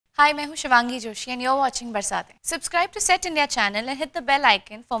Hi, मैं हूँ Shivangi Joshi and you're watching Barsatein. Subscribe to Set India channel and hit the bell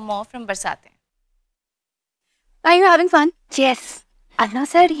icon for more from Barsatein. Are you having fun? Yes. Aradhna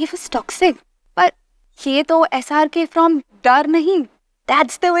said he was toxic. But ये तो SRK from डर नहीं.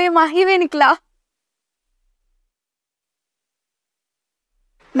 That's the way माही में निकला.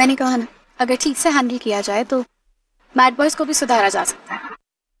 मैंने कहा ना, अगर ठीक से हैंडल किया जाए तो मैड बॉयज को भी सुधारा जा सकता है.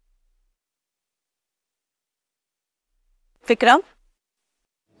 विक्रम,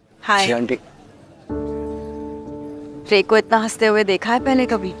 हाय. जी आंटी. रे को इतना हंसते हुए देखा है पहले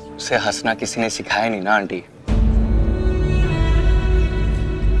कभी? उसे हंसना किसी ने सिखाया नहीं ना आंटी.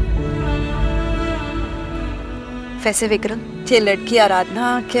 वैसे विक्रम, ये लड़की आराधना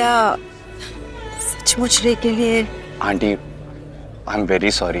क्या सचमुच रे के लिए? Aunty, I am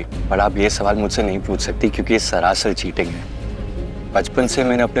very sorry, पर आप ये सवाल मुझसे नहीं पूछ सकती क्योंकि ये सरासर चीटिंग है. बचपन से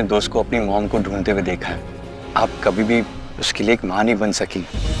मैंने अपने दोस्त को अपनी मॉम को ढूंढते हुए देखा है. आप कभी भी उसके लिए एक माँ नहीं बन सकी,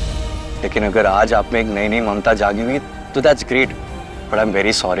 लेकिन अगर आज आप में एक नई नई ममता जागी हुई तो that's great. But I am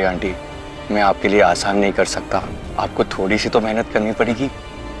very sorry aunty, मैं आपके लिए आसान नहीं कर सकता. आपको थोड़ी सी तो मेहनत करनी पड़ेगी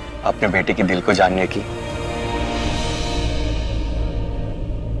अपने बेटे के दिल को जानने की.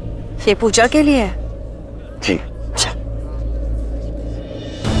 ये पूजा के लिए है? जी.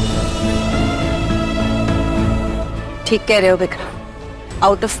 ठीक कह रहे हो विक्रम,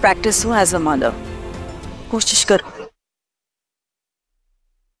 आउट ऑफ प्रैक्टिस हूँ एज अ मदर. कोशिश करो.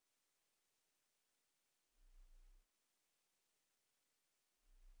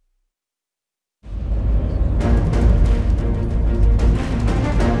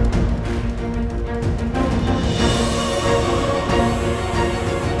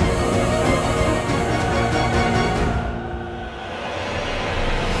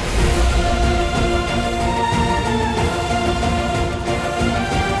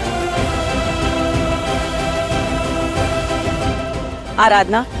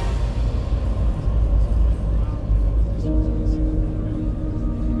 आराधना,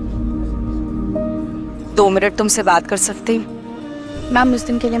 दो मिनट तुमसे बात कर सकती हूँ? मैम, उस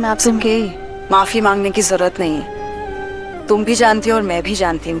दिन के लिए मैं आपसे माफी मांगने की जरूरत नहीं है. तुम भी जानती हो और मैं भी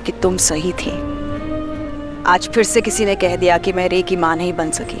जानती हूँ कि तुम सही थी. आज फिर से किसी ने कह दिया कि मैं रे की माँ नहीं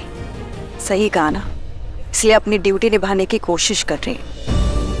बन सकी. सही कहा ना, इसलिए अपनी ड्यूटी निभाने की कोशिश कर रही.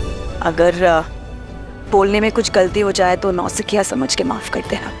 अगर बोलने में कुछ गलती हो जाए तो नौसिखिया समझ के माफ कर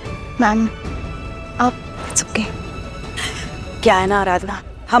देना. मैम, आप सबके क्या है ना आराधना,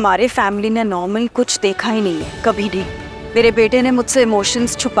 हमारे फैमिली ने नॉर्मल कुछ देखा ही नहीं है कभी नहीं. मेरे बेटे ने मुझसे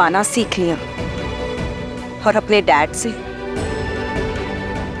इमोशंस छुपाना सीख लिया और अपने डैड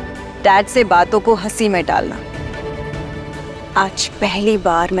से बातों को हंसी में डालना. आज पहली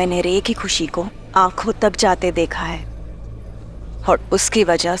बार मैंने रे की खुशी को आंखों तक जाते देखा है और उसकी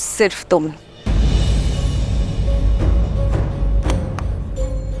वजह सिर्फ तुम.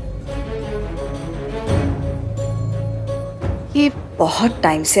 ये बहुत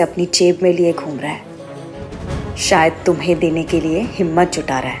टाइम से अपनी जेब में लिए घूम रहा है. शायद तुम्हें देने के लिए हिम्मत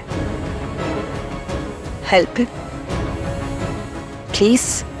जुटा रहा है. Help him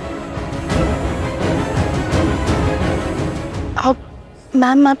please.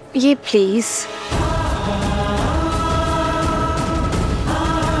 मैम, आप ये प्लीज.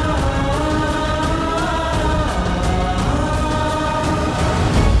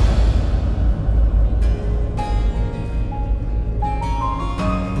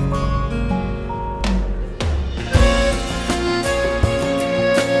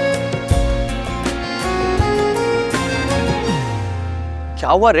 क्या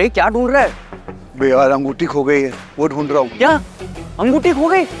हुआ रे, क्या ढूंढ रहा है? बे यार, अंगूठी खो गई है, वो ढूंढ रहा हूँ. क्या अंगूठी खो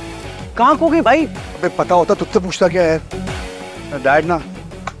गई? कहाँ खो गई भाई? अबे पता होता तुझसे पूछता क्या यार. डैड ना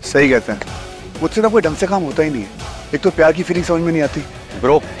सही कहते हैं, मुझसे ना कोई ढंग से काम होता ही नहीं है. एक तो प्यार की फीलिंग समझ में नहीं आती.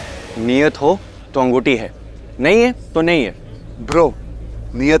 ब्रो, नियत हो तो अंगूठी है, नहीं है तो नहीं है. ब्रो,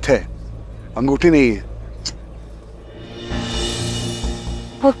 नियत है, अंगूठी नहीं है.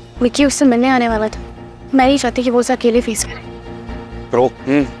 वो विक्की उससे मिलने आने वाला था. मैं नहीं चाहती कि वो उसे अकेले फेस करे. ब्रो,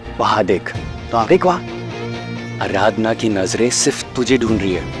 वहां देख. तो देख वहां, आराधना की नजरें सिर्फ तुझे ढूंढ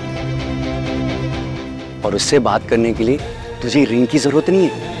रही है और उससे बात करने के लिए तुझे रिंग की जरूरत नहीं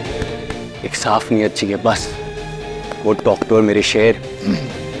है. एक साफ नियत चाहिए बस. वो डॉक्टर मेरे शेर.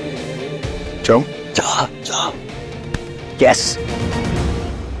 जाओ जा जा. यस.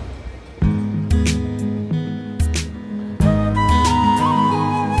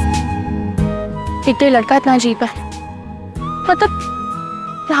 एक तो ये लड़का इतना अजीब है. मतलब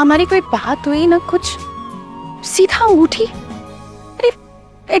हमारी कोई बात हुई ना, कुछ सीधा अंगूठी. अरे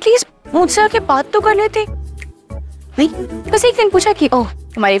एटलीस्ट मुझसे आके बात तो कर लेते. नहीं, बस एक दिन पूछा कि ओह,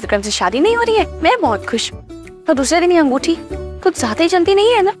 तुम्हारी विक्रम से शादी नहीं हो रही है, मैं बहुत खुश. तो दूसरे दिन ही अंगूठी. कुछ ज्यादा ही जल्दी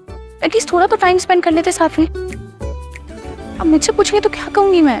नहीं है ना? एटलीस्ट थोड़ा तो टाइम स्पेंड कर लेते साथ में। अब मुझसे पूछेंगे तो क्या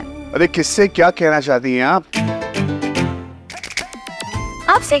कहूंगी मैं? अरे किससे क्या कहना चाहती हैं आप?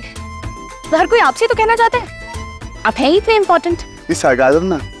 आपसे। हर कोई आपसे तो कहना चाहता है, आप है ही इतने इम्पोर्टेंट। ये सार्काज़म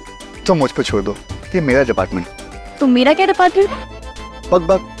ना तो मुझ पे छोड़ दो, ये मेरा डिपार्टमेंट। तो मेरा क्या डिपार्टमेंट है? बक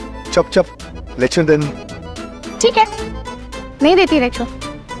बक चप चप लेक्चर देना। ठीक है, नहीं देती लेक्चर,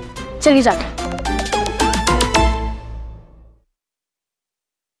 चलिए जाते।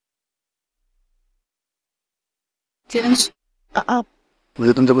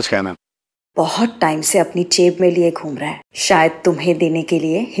 मुझे तुमसे कुछ कहना है। बहुत टाइम से अपनी जेब में लिए घूम रहा है, शायद तुम्हें देने के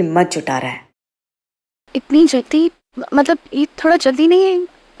लिए हिम्मत जुटा रहा है। इतनी जल्दी? मतलब ये थोड़ा जल्दी नहीं है?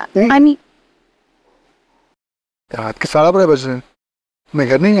 आई मीन रात के 12:30 बज रहे हैं, मैं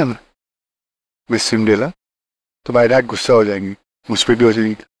घर नहीं जाना। मिस सिंडेला तो बाय डैड गुस्सा हो जाएंगी, मुझ पे भी हो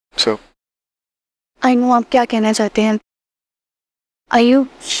जाएगी। सो आई नो आप क्या कहना चाहते हैं। Are you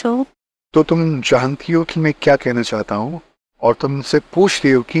sure? तो तुम जानती हो कि मैं क्या कहना चाहता हूँ और तुम मुझसे पूछ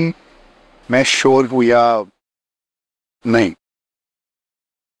रही हो कि मैं श्योर हूँ या नहीं।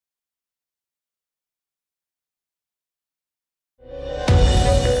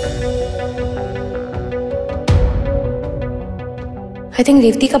 आई थिंक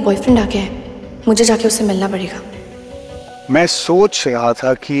रेवती का बॉयफ्रेंड आ गया है, मुझे जाके उससे मिलना पड़ेगा। मैं सोच रहा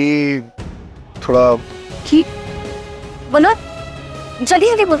था कि थोड़ा कि बोलो जल्दी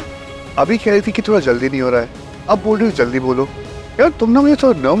जल्दी बोलो। अभी कह रही थी कि थोड़ा जल्दी नहीं हो रहा है, अब बोल रही हो जल्दी बोलो। यार तुम ना मुझे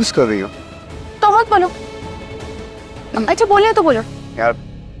थोड़ा नर्वस कर रही हो। तो मत बोलो। अच्छा बोले तो बोलो। यार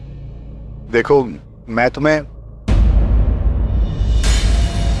देखो मैं तुम्हें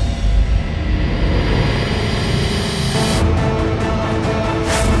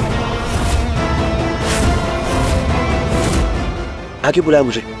आके बुलाया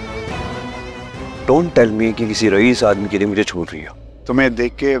मुझे। डोंट टेल मी कि किसी रईस आदमी के लिए मुझे छोड़ रही हो। तुम्हें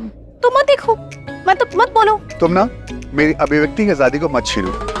देख के तो मत देखो, मतलब मत बोलो। तुम ना मेरी अभिव्यक्ति की आजादी को मत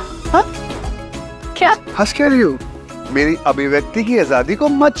छीनो। हाँ? क्या हंस क्या रही हो? मेरी अभिव्यक्ति की आजादी को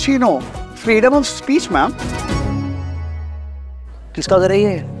मत छीनो। Freedom of speech ma'am. किसका घर है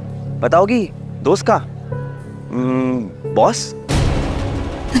ये बताओगी? दोस्त का? बॉस?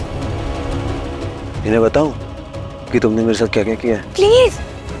 इन्हें बताऊं कि तुमने मेरे साथ क्या क्या किया है? प्लीज,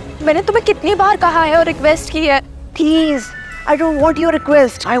 मैंने तुम्हें कितनी बार कहा है और रिक्वेस्ट की है। Please, I don't want your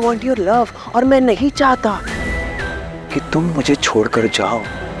request, I want your love. और मैं नहीं चाहता कि तुम मुझे छोड़कर जाओ।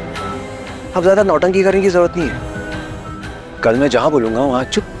 अब ज्यादा नौटंकी करने की जरूरत नहीं है। कल मैं जहां बोलूंगा वहां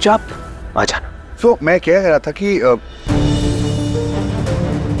चुपचाप आ जाना। तो मैं कह रहा था कि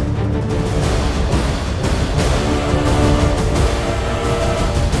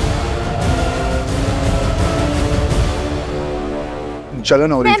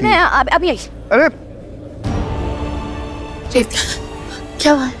जलन हो रही थी। मैं अभी आई। अरे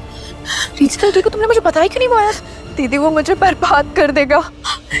क्या हुआ? रीजनल देखो, तुमने मुझे बताया क्यों नहीं बोला? दीदी वो मुझे बर्बाद कर देगा।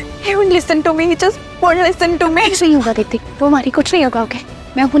 He won't listen to me, he just won't listen to me। कुछ नहीं होगा दीदी, वो हमारी कुछ नहीं होगा। ओके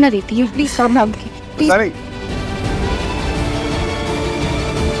मैं हूं ना दीदी, प्लीज सामने आओ प्लीज। नहीं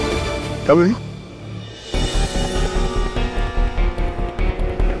कभी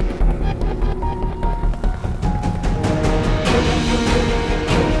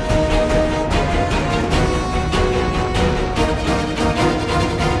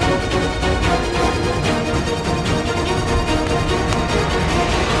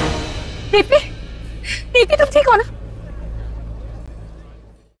दीदी तुम ठीक हो ना?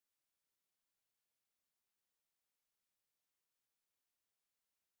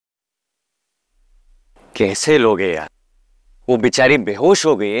 कैसे लोग हैं यार? वो बेचारी बेहोश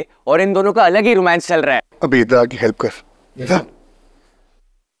हो गई है और इन दोनों का अलग ही रोमांस चल रहा है। अभी इधर आके हेल्प कर।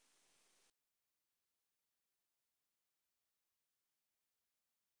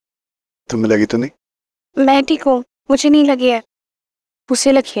 तुम्हें लगी तो नहीं? मैं ठीक हूँ, मुझे नहीं लगी है,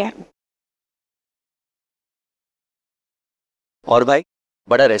 उसे लगी है। और भाई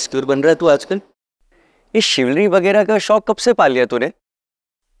बड़ा रेस्क्यूर बन रहा है तू आजकल। ये शिवलरी वगैरह का शौक कब से पाल लिया तूने?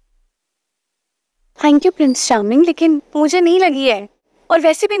 थैंक यू प्रिंस चार्मिंग, लेकिन मुझे नहीं लगी है। और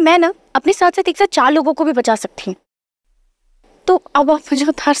वैसे भी मैं ना अपने साथ साथ एक साथ 4 लोगों को भी बचा सकती हूँ। तो अब आप मुझे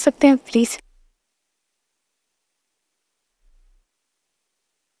उतार सकते हैं प्लीज।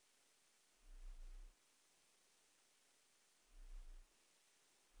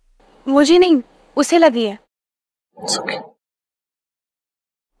 मुझे नहीं, उसे लगी है।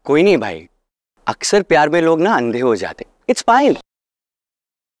 कोई नहीं भाई, अक्सर प्यार में लोग ना अंधे हो जाते। It's fine.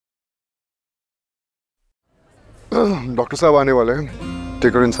 डॉक्टर साहब आने वाले हैं,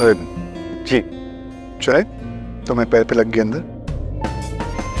 टेक हर इनसाइड। जी। चाय तो मैं पैर पे लग गई अंदर।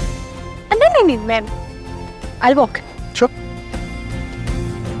 नहीं नहीं मैम, आई वॉक। चुप।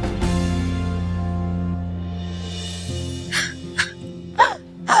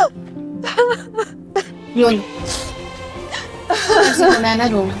 लो लो, ऐसे होना है ना,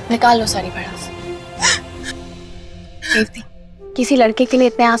 रो निकाल लो सारी भड़ास। किसी लड़के के लिए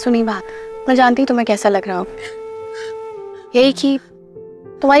इतने आंसू नहीं बहा। मैं जानती हूँ तुम्हें कैसा लग रहा हो, यही कि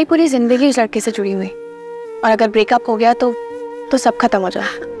तुम्हारी पूरी जिंदगी इस लड़के से जुड़ी हुई, और अगर ब्रेकअप हो गया तो सब खत्म हो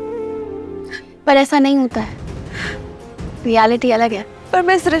जाए। पर ऐसा नहीं होता है, रियलिटी अलग है। पर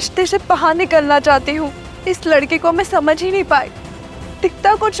मैं इस रिश्ते से बाहर निकलना चाहती हूँ। इस लड़के को मैं समझ ही नहीं पाई,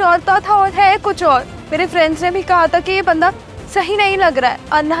 दिखता कुछ और था और है कुछ और। मेरे फ्रेंड्स ने भी कहा था कि ये बंदा सही नहीं लग रहा है,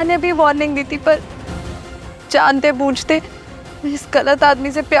 अन्ना ने भी वार्निंग दी थी, पर जानते बूझते मैं इस गलत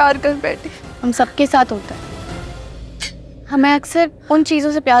आदमी से प्यार कर बैठी। हम सबके साथ होता है, हमें अक्सर उन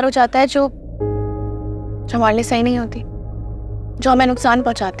चीज़ों से प्यार हो जाता है जो हमारे लिए सही नहीं होती, जो हमें नुकसान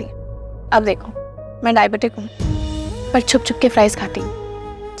पहुंचाती। अब देखो, मैं डायबिटिक हूँ, पर छुप छुप के फ्राइज खाती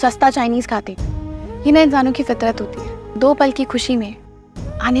हूँ, सस्ता चाइनीज़ खाती हूँ। ये ना इंसानों की फितरत होती है। 2 पल की खुशी में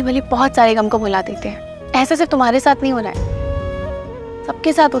आने वाले बहुत सारे गम को भुला देते हैं। ऐसा सिर्फ तुम्हारे साथ नहीं हो रहा है,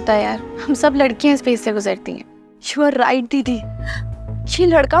 सबके साथ होता है यार। हम सब लड़कियां इस फेज से गुजरती हैं। यू आर राइट दीदी, ये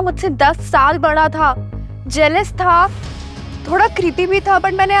लड़का मुझसे 10 साल बड़ा था, जेलस था, थोड़ा क्रीपी भी था,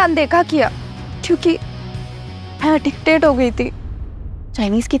 बट मैंने अनदेखा किया क्योंकि मैं एडिक्टेड हो गई थी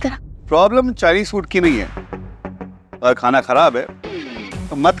चाइनीज की तरह। प्रॉब्लम चाइनीज फूड की नहीं है, और खाना खराब है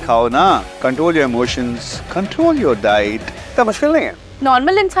तो मत खाओ ना। Control your emotions, control your diet. इतना मुश्किल नहीं है।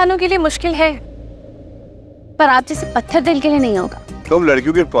 नॉर्मल इंसानों के लिए मुश्किल है, पर आप जैसे पत्थर दिल के लिए नहीं होगा। तुम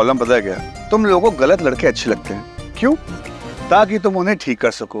लड़कियों की प्रॉब्लम पता है क्या? तुम लोगों को गलत लड़के अच्छे लगते हैं। क्यों? ताकि तुम उन्हें ठीक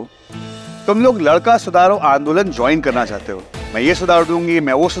कर सको। तुम लोग लड़का सुधारो आंदोलन ज्वाइन करना चाहते हो। मैं ये सुधार दूंगी,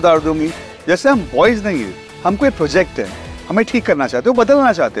 मैं वो सुधार दूंगी। जैसे हम बॉयज नहीं है, हम कोई प्रोजेक्ट है, हमें ठीक करना चाहते हो,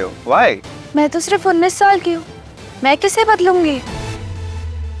 बदलना चाहते हो। व्हाई? मैं तो सिर्फ 19 साल की हूँ, मैं किसे बदलूंगी?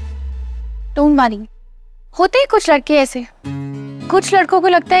 डोंट वरी, होते ही कुछ लड़के ऐसे। कुछ लड़कों को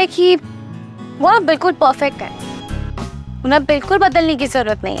लगता है कि वो बिल्कुल परफेक्ट है, उन्हें बिल्कुल बदलने की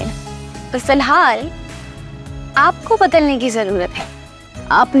जरूरत नहीं है। पर फिलहाल आपको बदलने की जरूरत है।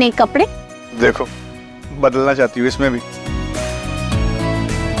 अपने कपड़े देखो, बदलना चाहती हूँ इसमें भी।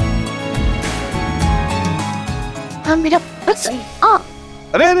 हाँ, मेरा पर्स।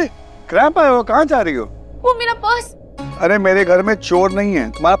 अरे अरे, क्रैम्प आया हो, कहाँ जा रही हो? वो मेरा पर्स। अरे मेरे घर में चोर नहीं है,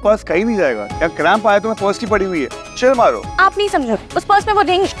 तुम्हारा पर्स कहीं नहीं जाएगा। यहाँ क्रैम्प आया, तुम्हें पर्स की पड़ी हुई है, चिल मारो। आप नहीं समझो, उस पर्स में वो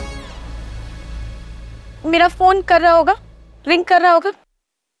रिंग, मेरा फोन कर रहा होगा, रिंग कर रहा होगा।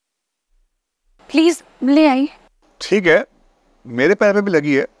 प्लीज ले आई। ठीक है, मेरे पैर पे भी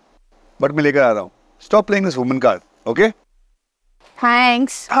लगी है, बट मैं लेकर आ रहा हूँ। Stop playing this woman card, okay?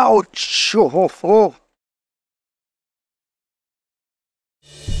 Thanks. Ouch, हो।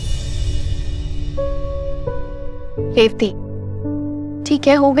 रेवती, ठीक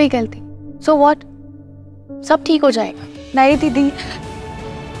है, हो गई गलती, सो व्हाट, सब ठीक हो जाएगा। नहीं दीदी,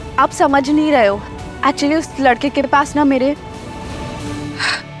 आप समझ नहीं रहे हो। एक्चुअली उस लड़के के पास ना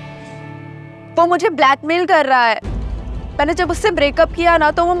वो मुझे ब्लैकमेल कर रहा है। मैंने जब उससे ब्रेकअप किया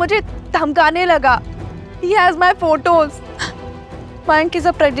ना, तो वो मुझे धमकाने लगा। He has my photos. Mayank is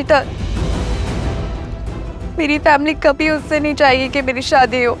a predator. मेरी फैमिली कभी उससे नहीं चाहिए कि मेरी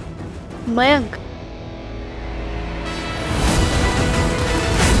शादी हो। मयंक,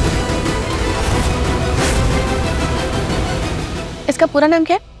 इसका पूरा नाम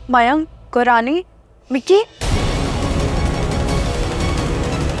क्या है? मयंक कुरानी मिक्की।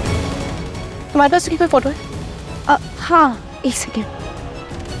 तुम्हारे पास उसकी कोई फोटो है? हाँ, एक सेकेंड।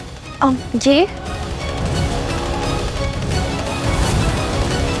 ये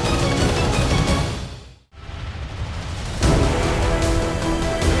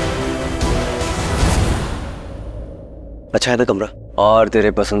अच्छा है ना कमरा? और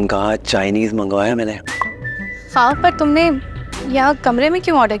तेरे पसंद का चाइनीज मंगवाया मैंने। हाँ, पर तुमने यहाँ कमरे में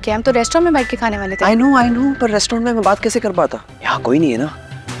क्यों ऑर्डर किया? हम तो रेस्टोरेंट में बैठ के खाने वाले थे। आई नो, पर रेस्टोरेंट में मैं बात कैसे कर पाता? यहाँ कोई नहीं है ना,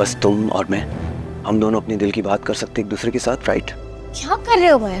 बस तुम और मैं। हम दोनों अपने दिल की बात कर सकते एक दूसरे के साथ, राइट? क्या कर रहे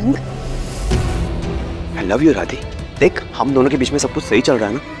हो मयंक? I love you राधी। देख, हम दोनों के बीच में सब कुछ सही चल रहा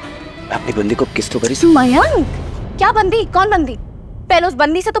है ना। मैं अपनी बंदी को किस तो करी। मयंक, क्या बंदी? कौन बंदी? पहले उस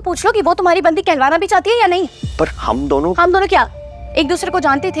बंदी से तो पूछ लो कि वो तुम्हारी बंदी कहलवाना भी चाहती है या नहीं। पर हम दोनों क्या एक दूसरे को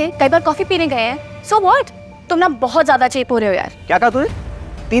जानते थे? कई बार कॉफी पीने गए हैं। So what? तुम ना बहुत ज्यादा चेप हो रहे हो यार। क्या कहा तूने?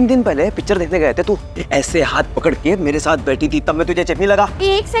 3 दिन पहले पिक्चर देखने गए थे, तू ऐसे हाथ पकड़ के मेरे साथ बैठी थी, तब मैं तुझे चेप नहीं लगा?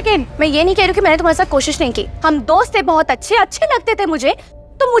 एक सेकेंड, मैं ये नहीं कह रही कि मैंने तुम्हारे साथ कोशिश नहीं की। हम दोस्त थे, बहुत अच्छे लगते थे मुझे,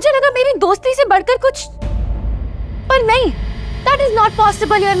 तो मुझे लगा मेरी दोस्ती से बढ़कर कुछ, पर नहीं। That is not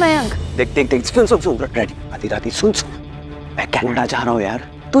possible यार मयंक। देख, सुन, राधी सुन। मैं कनाडा जा रहा हूँ यार,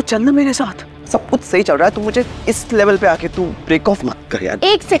 तू चल ना मेरे साथ। सब कुछ सही चल रहा है, तू मुझे इस लेवल पे आके तू ब्रेक ऑफ मत कर यार।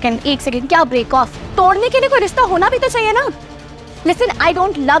 एक सेकंड, क्या ब्रेक ऑफ? तोड़ने के लिए कोई रिश्ता होना भी तो चाहिए ना। Listen, I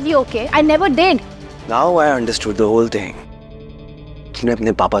don't love you, okay? I never did. Now I understood the whole thing. तूने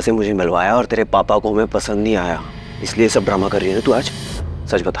अपने पापा से मुझे मिलवाया और तेरे पापा को मैं पसंद नहीं आया, इसलिए सब ड्रामा कर रही है ना तू आज?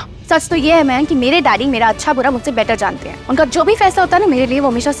 सच बता। सच तो ये है मैम कि मेरे डैडी मेरा अच्छा बुरा मुझसे बेटर जानते हैं। उनका जो भी फैसला होता है ना मेरे लिए वो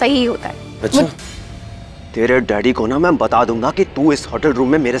हमेशा सही ही होता है। अच्छा, तेरे डैडी को ना मैं बता दूंगा कि तू इस होटल रूम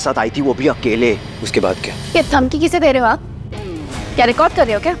में मेरे साथ आई थी, वो भी अकेले। उसके बाद क्या? ये धमकी किसे दे रहे हो आप? क्या रिकॉर्ड कर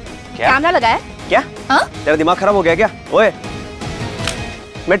रहे हो क्या? कैमरा लगाया? क्या? हाँ? तेरा दिमाग खराब हो गया क्या? ओए,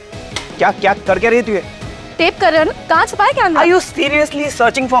 मैं क्या क्या कर क्या रही थी? टेप कर रहे हो ना? कहाँ छुपा है camera? Are you seriously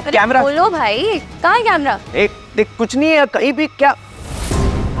searching for camera? बोलो भाई, कहाँ है कैमरा? एक देख, कुछ नहीं है कहीं भी। क्या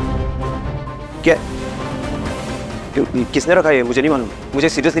क्या किसने रखा है मुझे नहीं मालूम, मुझे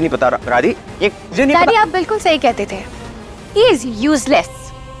सीरियसली नहीं पता। राधी, ये मुझे नहीं डैडी पता। आप बिल्कुल सही कहते थे। He is useless.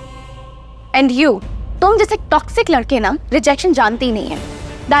 And you, तुम जैसे टॉक्सिक लड़के ना रिजेक्शन जानते ही नहीं है।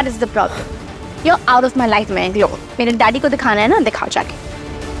 That is the problem. You're out of my life man. लो, मेरे डैडी को दिखाना है ना, दिखाओ जाके।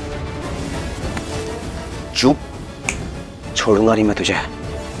 चुप, छोड़ूंगा नहीं मैं तुझे,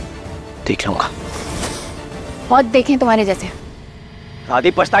 देख लूंगा। बहुत देखें तुम्हारे जैसे।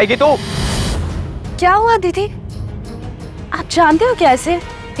 राधी पछताएगी तू। क्या हुआ दीदी? आप जानते हो क्या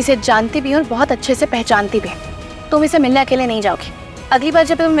इसे जानती भी और बहुत अच्छे से पहचानती भी। तुम इसे मिलने अकेले नहीं जाओगी। अगली बार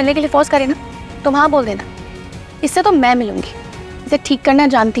जब तुम मिलने के लिए फोर्स करे ना, तुम हाँ बोल देना। इससे तो मैं मिलूंगी, इसे ठीक करना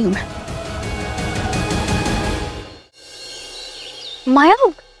जानती हूँ मैं। माया,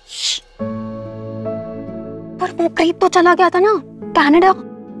 पर वो कहीं तो चला गया था ना कनाडा।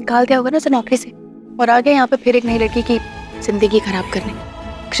 निकाल दिया होगा ना उसे नौकरी से और आ गया यहाँ पे फिर एक नई लड़की की जिंदगी खराब करने।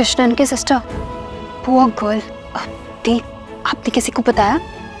 कृष्णन के सिस्टर, पुअर गर्ल। आपने किसी को बताया?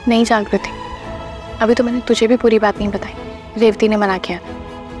 नहीं जागृति, अभी तो मैंने तुझे भी पूरी बात नहीं बताई। रेवती ने मना किया,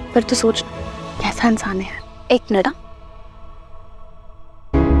 पर तू सोच कैसा इंसान है। एक मिनट,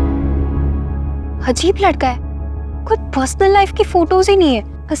 अजीब लड़का है। कोई पर्सनल लाइफ की फोटोज ही नहीं है,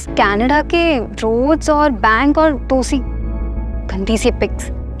 बस कनाडा के रोड्स और बैंक और दोसी गंदी सी पिक्स।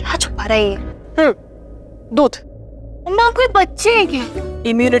 क्या छुपा रहा है? दूध। अम्मा कोई बच्चे हैं क्या?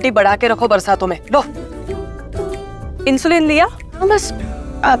 इम्यूनिटी बढ़ा के रखो बरसातों में। लो, इंसुलिन लिया? हाँ बस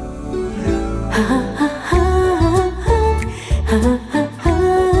अब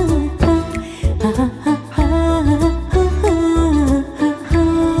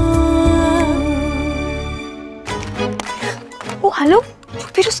हेलो,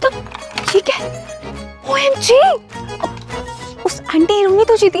 फिर उसका ठीक है। OMG, उस आंटी ने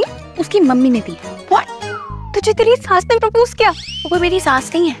तुझे दी? उसकी मम्मी ने दी। What? तुझे तेरी सास ने प्रपोज किया? वो कोई मेरी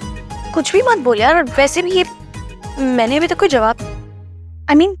सास नहीं है। कुछ भी मत बोल यार। और वैसे भी ये मैंने अभी तक कोई जवाब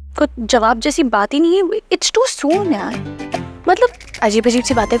कुछ जवाब जैसी बात ही नहीं है। इट्स टू सून यार। मतलब अजीब अजीब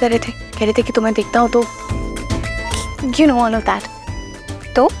सी बातें कर रहे थे, कह रहे थे कि तुम्हें देखता हूँ तो you know all of that.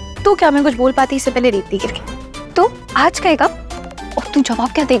 तो क्या मैं कुछ बोल पाती इससे पहले रेती गिर गई। तो आज कहेगा और तू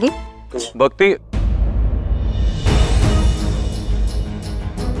जवाब क्या देगी? भक्ति,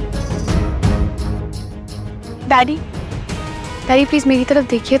 डैडी प्लीज मेरी तरफ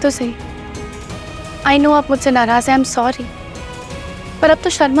देखिए तो सही। आई नो आप मुझसे नाराज हैं, आई एम सॉरी, पर अब तो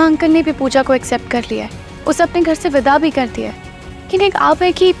शर्मा अंकल ने भी पूजा को एक्सेप्ट कर लिया है, उसे अपने घर से विदा भी कर दिया है। लेकिन एक आप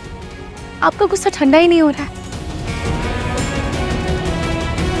है कि आपका गुस्सा ठंडा ही नहीं हो रहा है।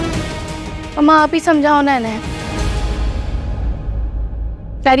 मम्मा आप ही समझाओ ना इन्हें।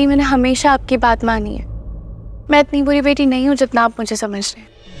 डैडी मैंने हमेशा आपकी बात मानी है। मैं इतनी बुरी बेटी नहीं हूँ जितना आप मुझे समझ रहे हैं।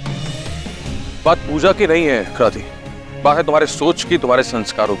 बात पूजा की नहीं है राधी, बात है तुम्हारे सोच की, तुम्हारे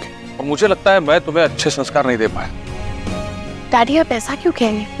संस्कारों की। और मुझे लगता है मैं तुम्हें अच्छे संस्कार नहीं दे पाया। डैडी आप ऐसा क्यों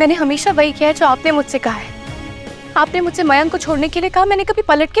कहेंगे? मैंने हमेशा वही किया है जो आपने मुझसे कहा है। आपने मुझसे मयंक को छोड़ने के लिए कहा, मैंने कभी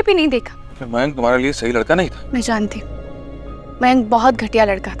पलट के भी नहीं देखा। मयंक तुम्हारे लिए सही लड़का नहीं था। मैं जानती हूँ मयंक बहुत घटिया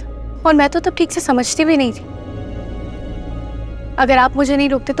लड़का था और मैं तो तब ठीक से समझती भी नहीं थी। अगर आप मुझे नहीं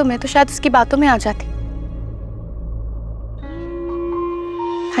रोकते तो मैं तो शायद उसकी बातों में आ जाती।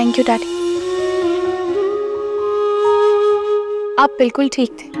 थैंक यू डैडी, आप बिल्कुल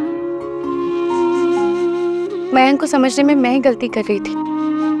ठीक थे। मयंक को समझने में मैं ही गलती कर रही थी।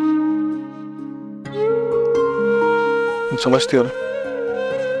 समझती हो ना,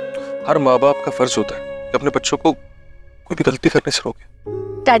 हर माँ बाप का फर्ज होता है कि अपने बच्चों को कोई भी गलती करने से रोके।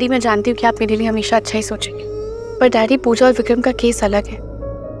 डैडी मैं जानती हूँ कि आप मेरे लिए हमेशा अच्छा ही सोचेंगे, पर डैडी पूजा और विक्रम का केस अलग है।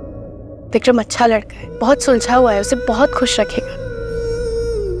 विक्रम अच्छा लड़का है, बहुत सुलझा हुआ है, उसे बहुत खुश रखेगा।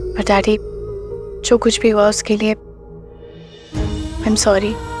 पर डैडी जो कुछ भी हुआ उसके लिए आई एम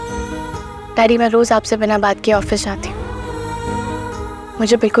सॉरी। डैडी मैं रोज आपसे बिना बात किए ऑफिस जाती हूँ,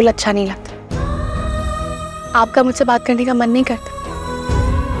 मुझे बिल्कुल अच्छा नहीं लगता। आपका मुझसे बात करने का मन नहीं करता।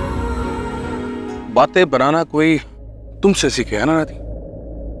 बातें बनाना कोई तुमसे सीखे है ना राधी?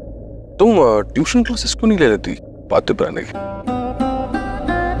 तुम ट्यूशन क्लासेस क्यों नहीं ले लेती बातें बनाने की?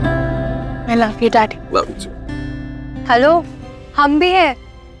 I love you, Daddy. Love you too. Hello, हम भी हैं।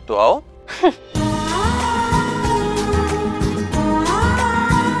 तो आओ।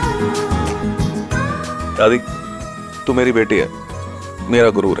 दादी, तू मेरी बेटी है, मेरा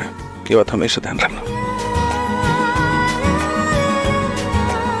गुरूर है, ये बात हमेशा ध्यान रखना।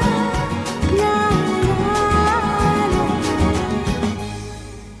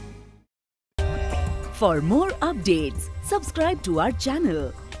 For more updates, subscribe to our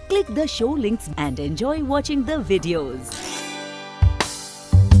channel, click the show links and enjoy watching the videos.